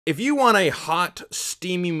If you want a hot,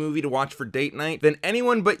 steamy movie to watch for date night, then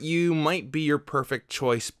Anyone But You might be your perfect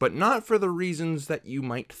choice, but not for the reasons that you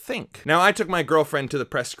might think. Now, I took my girlfriend to the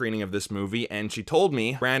press screening of this movie, and she told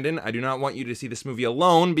me, Brandon, I do not want you to see this movie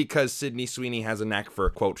alone because Sydney Sweeney has a knack for,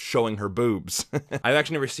 quote, showing her boobs. I've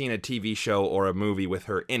actually never seen a TV show or a movie with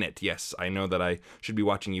her in it. Yes, I know that I should be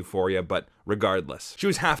watching Euphoria, but regardless. She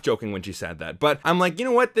was half joking when she said that, but I'm like, you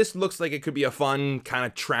know what? This looks like it could be a fun, kind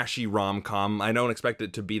of trashy rom-com. I don't expect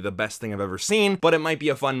it to be the best thing I've ever seen, but it might be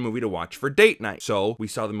a fun movie to watch for date night. So we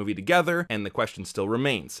saw the movie together, and the question still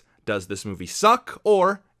remains. Does this movie suck,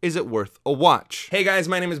 or is it worth a watch? Hey guys,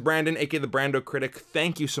 my name is Brandon, aka the BrandoCritic.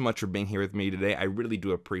 Thank you so much for being here with me today. I really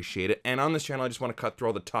do appreciate it. And on this channel, I just want to cut through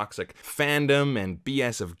all the toxic fandom and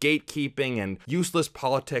BS of gatekeeping and useless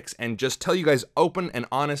politics and just tell you guys open and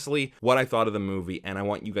honestly what I thought of the movie. And I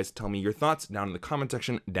want you guys to tell me your thoughts down in the comment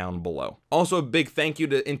section down below. Also, a big thank you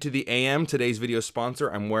to Into the AM, today's video sponsor.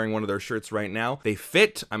 I'm wearing one of their shirts right now. They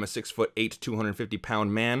fit. I'm a 6'8",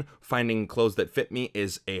 250-pound man. Finding clothes that fit me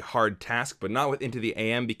is a hard task, but not with Into the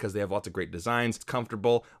AM, because they have lots of great designs. It's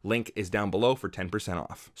comfortable. Link is down below for 10%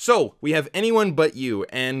 off. So we have Anyone But You,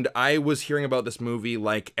 and I was hearing about this movie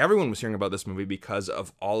like everyone was hearing about this movie because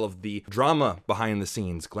of all of the drama behind the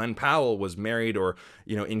scenes. Glen Powell was married or,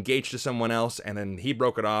 you know, engaged to someone else, and then he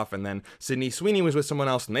broke it off, and then Sydney Sweeney was with someone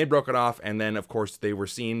else and they broke it off, and then of course they were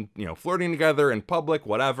seen, you know, flirting together in public,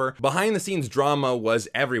 whatever. Behind the scenes drama was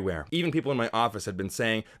everywhere. Even people in my office had been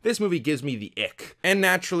saying, this movie gives me the ick. And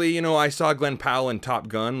naturally, you know, I saw Glen Powell in Top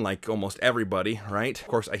Gun, like almost everybody, right? Of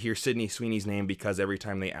course, I hear Sydney Sweeney's name because every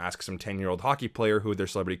time they ask some 10-year-old hockey player who their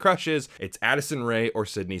celebrity crush is, it's Addison Rae or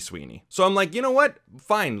Sydney Sweeney. So I'm like, you know what?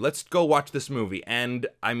 Fine, let's go watch this movie. And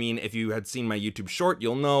I mean, if you had seen my YouTube short,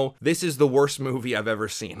 you'll know this is the worst movie I've ever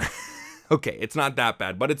seen. Okay, it's not that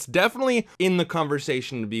bad, but it's definitely in the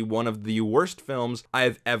conversation to be one of the worst films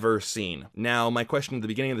I've ever seen. Now, my question at the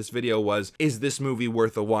beginning of this video was, is this movie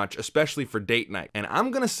worth a watch, especially for date night? And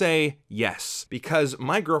I'm gonna say yes, because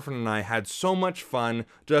my girlfriend and I had so much fun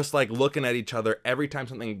just like looking at each other every time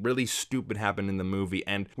something really stupid happened in the movie,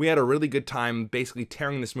 and we had a really good time basically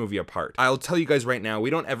tearing this movie apart. I'll tell you guys right now,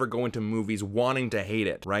 we don't ever go into movies wanting to hate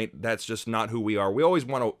it, right? That's just not who we are. We always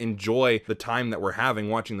want to enjoy the time that we're having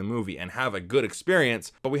watching the movie and have a good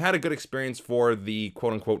experience, but we had a good experience for the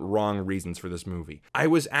quote-unquote wrong reasons for this movie. I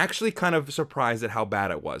was actually kind of surprised at how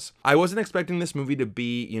bad it was. I wasn't expecting this movie to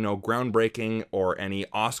be, you know, groundbreaking or any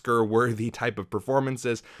Oscar-worthy type of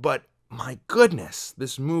performances, but my goodness,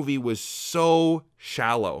 this movie was so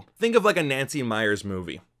shallow. Think of like a Nancy Meyers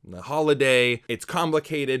movie. The Holiday, It's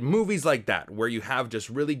Complicated, movies like that, where you have just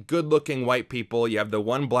really good-looking white people, you have the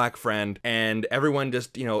one black friend, and everyone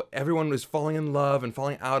just, you know, everyone was falling in love and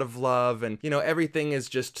falling out of love, and, you know, everything is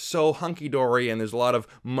just so hunky-dory, and there's a lot of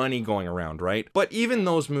money going around, right? But even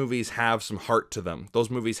those movies have some heart to them. Those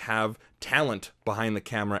movies have talent behind the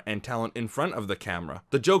camera and talent in front of the camera.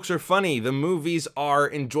 The jokes are funny, the movies are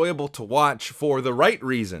enjoyable to watch for the right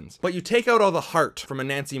reasons. But you take out all the heart from a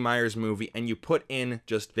Nancy Meyers movie and you put in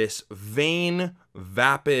just this vain,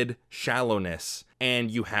 vapid shallowness,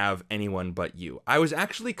 and you have Anyone But You. I was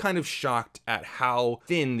actually kind of shocked at how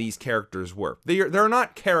thin these characters were. There are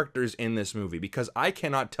not characters in this movie because I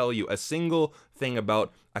cannot tell you a single thing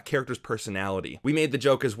about a character's personality. We made the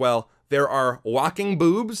joke as well, there are walking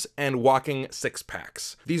boobs and walking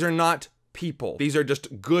six-packs. These are not people. These are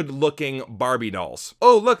just good-looking Barbie dolls.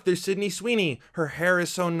 Oh, look, there's Sydney Sweeney. Her hair is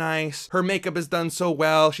so nice. Her makeup is done so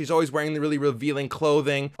well. She's always wearing the really revealing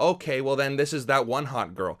clothing. Okay, well then this is that one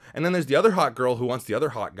hot girl. And then there's the other hot girl who wants the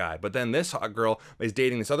other hot guy. But then this hot girl is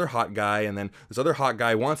dating this other hot guy, and then this other hot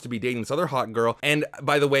guy wants to be dating this other hot girl. And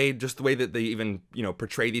by the way, just the way that they even, you know,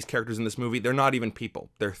 portray these characters in this movie, they're not even people.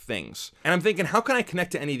 They're things. And I'm thinking, how can I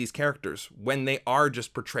connect to any of these characters when they are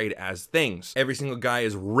just portrayed as things? Every single guy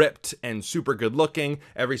is ripped and super good looking.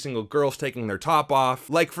 Every single girl's taking their top off.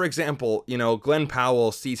 Like, for example, you know, Glen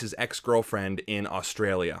Powell sees his ex-girlfriend in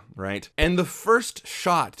Australia, right? And the first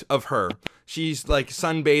shot of her, she's like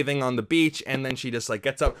sunbathing on the beach, and then she just like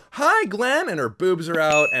gets up, hi Glen, and her boobs are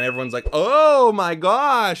out, and everyone's like, oh my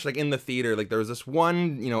gosh, like in the theater, like there was this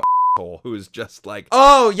one, you know, asshole who's just like,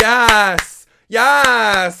 oh yes,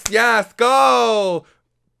 yes, yes, go.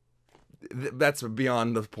 that's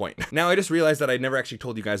beyond the point. Now, I just realized that I never actually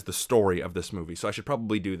told you guys the story of this movie, so I should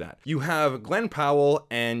probably do that. You have Glen Powell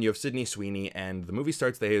and you have Sydney Sweeney, and the movie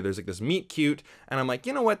starts, there's like this meet cute, and I'm like,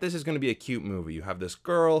 you know what, this is going to be a cute movie. You have this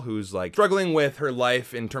girl who's like struggling with her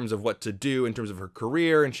life in terms of what to do, in terms of her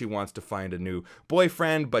career, and she wants to find a new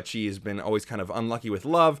boyfriend, but she's been always kind of unlucky with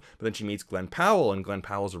love, but then she meets Glen Powell, and Glen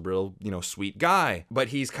Powell's a real, sweet guy, but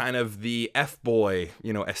he's kind of the F-boy,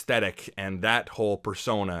 aesthetic and that whole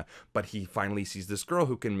persona, but he finally sees this girl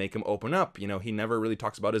who can make him open up. He never really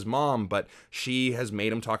talks about his mom, but she has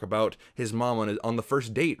made him talk about his mom on the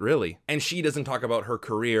first date, really. And she doesn't talk about her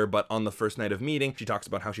career, but on the first night of meeting, she talks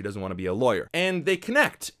about how she doesn't want to be a lawyer. And they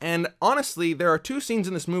connect. And honestly, there are two scenes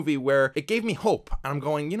in this movie where it gave me hope. And I'm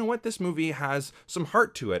going, you know what? This movie has some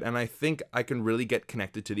heart to it. And I think I can really get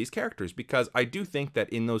connected to these characters, because I do think that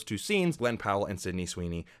in those two scenes, Glen Powell and Sydney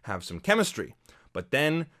Sweeney have some chemistry. But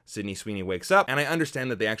then Sydney Sweeney wakes up, and I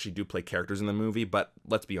understand that they actually do play characters in the movie, but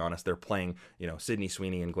let's be honest, they're playing, Sydney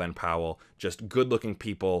Sweeney and Glen Powell, just good-looking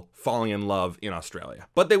people falling in love in Australia.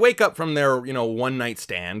 But they wake up from their, one-night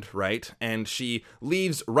stand, right? And she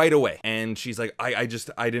leaves right away. And she's like, I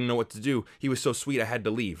didn't know what to do. He was so sweet, I had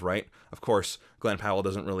to leave, right? Of course, Glen Powell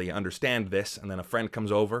doesn't really understand this, and then a friend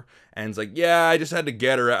comes over and is like, yeah, I just had to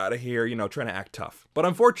get her out of here, trying to act tough. But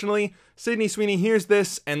unfortunately, Sydney Sweeney hears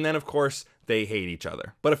this, and then, of course, they hate each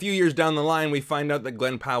other. But a few years down the line, we find out that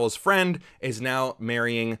Glen Powell's friend is now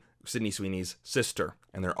marrying Sydney Sweeney's sister,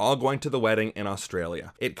 and they're all going to the wedding in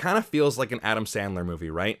Australia. It kind of feels like an Adam Sandler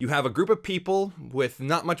movie, right? You have a group of people with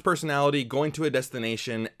not much personality going to a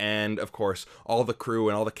destination, and of course, all the crew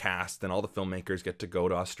and all the cast and all the filmmakers get to go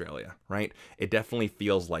to Australia, right? It definitely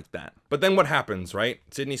feels like that. But then what happens, right?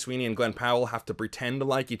 Sydney Sweeney and Glen Powell have to pretend to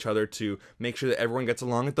like each other to make sure that everyone gets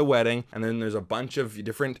along at the wedding, and then there's a bunch of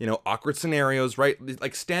different, awkward scenarios, right?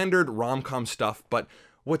 Like standard rom-com stuff, but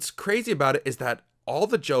what's crazy about it is that all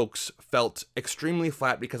the jokes felt extremely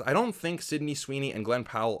flat, because I don't think Sydney Sweeney and Glen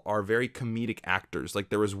Powell are very comedic actors. Like,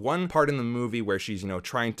 there was one part in the movie where she's,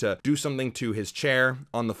 trying to do something to his chair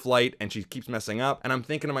on the flight and she keeps messing up. And I'm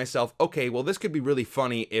thinking to myself, okay, well, this could be really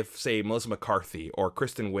funny if, say, Melissa McCarthy or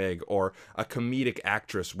Kristen Wiig or a comedic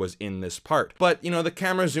actress was in this part. But, the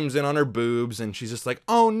camera zooms in on her boobs and she's just like,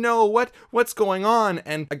 oh no, what's going on?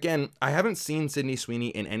 And again, I haven't seen Sydney Sweeney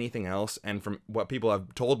in anything else. And from what people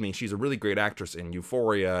have told me, she's a really great actress in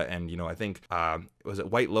Euphoria, and I think was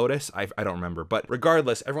it White Lotus? I don't remember, but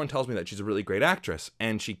regardless, everyone tells me that she's a really great actress,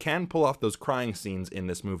 and she can pull off those crying scenes in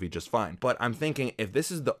this movie just fine. But I'm thinking, if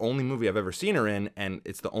this is the only movie I've ever seen her in, and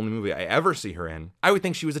it's the only movie I ever see her in, I would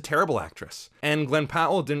think she was a terrible actress. And Glen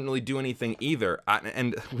Powell didn't really do anything either.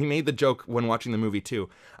 And we made the joke when watching the movie too.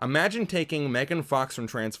 Imagine taking Megan Fox from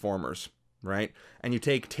Transformers, right? And you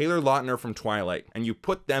take Taylor Lautner from Twilight and you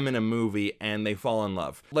put them in a movie and they fall in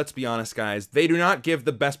love. Let's be honest, guys, they do not give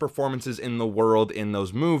the best performances in the world in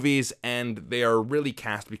those movies, and they are really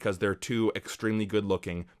cast because they're two extremely good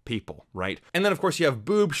looking people, right? And then of course you have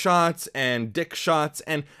boob shots and dick shots,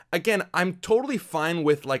 and again, I'm totally fine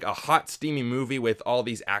with like a hot steamy movie with all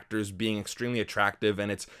these actors being extremely attractive,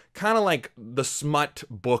 and it's kind of like the smut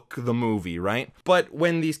book, the movie, right? But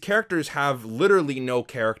when these characters have literally no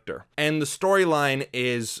character, and the storyline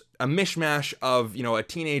is a mishmash of, a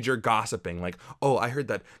teenager gossiping, like, oh, I heard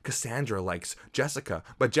that Cassandra likes Jessica,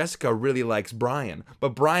 but Jessica really likes Brian,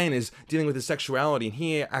 but Brian is dealing with his sexuality and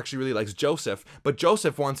he actually really likes Joseph, but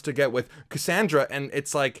Joseph wants to get with Cassandra, and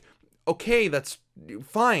it's like, okay, that's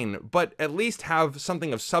fine, but at least have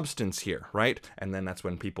something of substance here, right? And then that's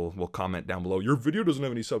when people will comment down below, your video doesn't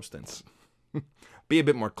have any substance. Be a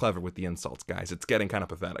bit more clever with the insults, guys. It's getting kind of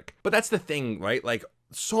pathetic. But that's the thing, right? Like,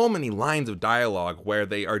 so many lines of dialogue where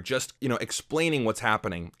they are just, explaining what's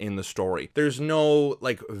happening in the story. There's no,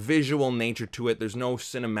 like, visual nature to it. There's no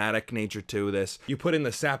cinematic nature to this. You put in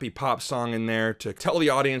the sappy pop song in there to tell the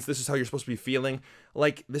audience this is how you're supposed to be feeling.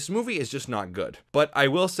 Like, this movie is just not good. But I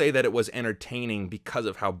will say that it was entertaining because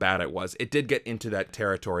of how bad it was. It did get into that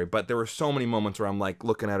territory, but there were so many moments where I'm, like,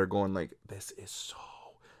 looking at her going, like, this is so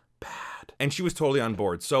bad. And she was totally on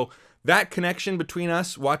board. So that connection between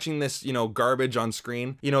us watching this, garbage on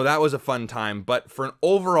screen, that was a fun time. But for an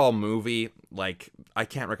overall movie, like, I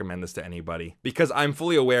can't recommend this to anybody, because I'm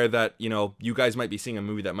fully aware that, you guys might be seeing a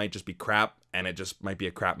movie that might just be crap, and it just might be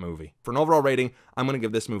a crap movie. For an overall rating, I'm going to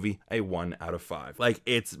give this movie a 1 out of 5. Like,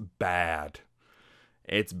 it's bad.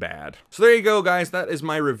 It's bad. So there you go, guys. That is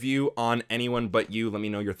my review on Anyone But You. Let me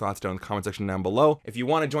know your thoughts down in the comment section down below. If you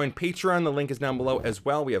want to join Patreon, the link is down below as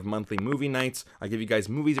well. We have monthly movie nights. I give you guys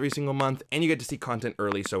movies every single month, and you get to see content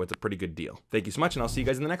early, so it's a pretty good deal. Thank you so much, and I'll see you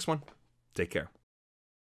guys in the next one. Take care.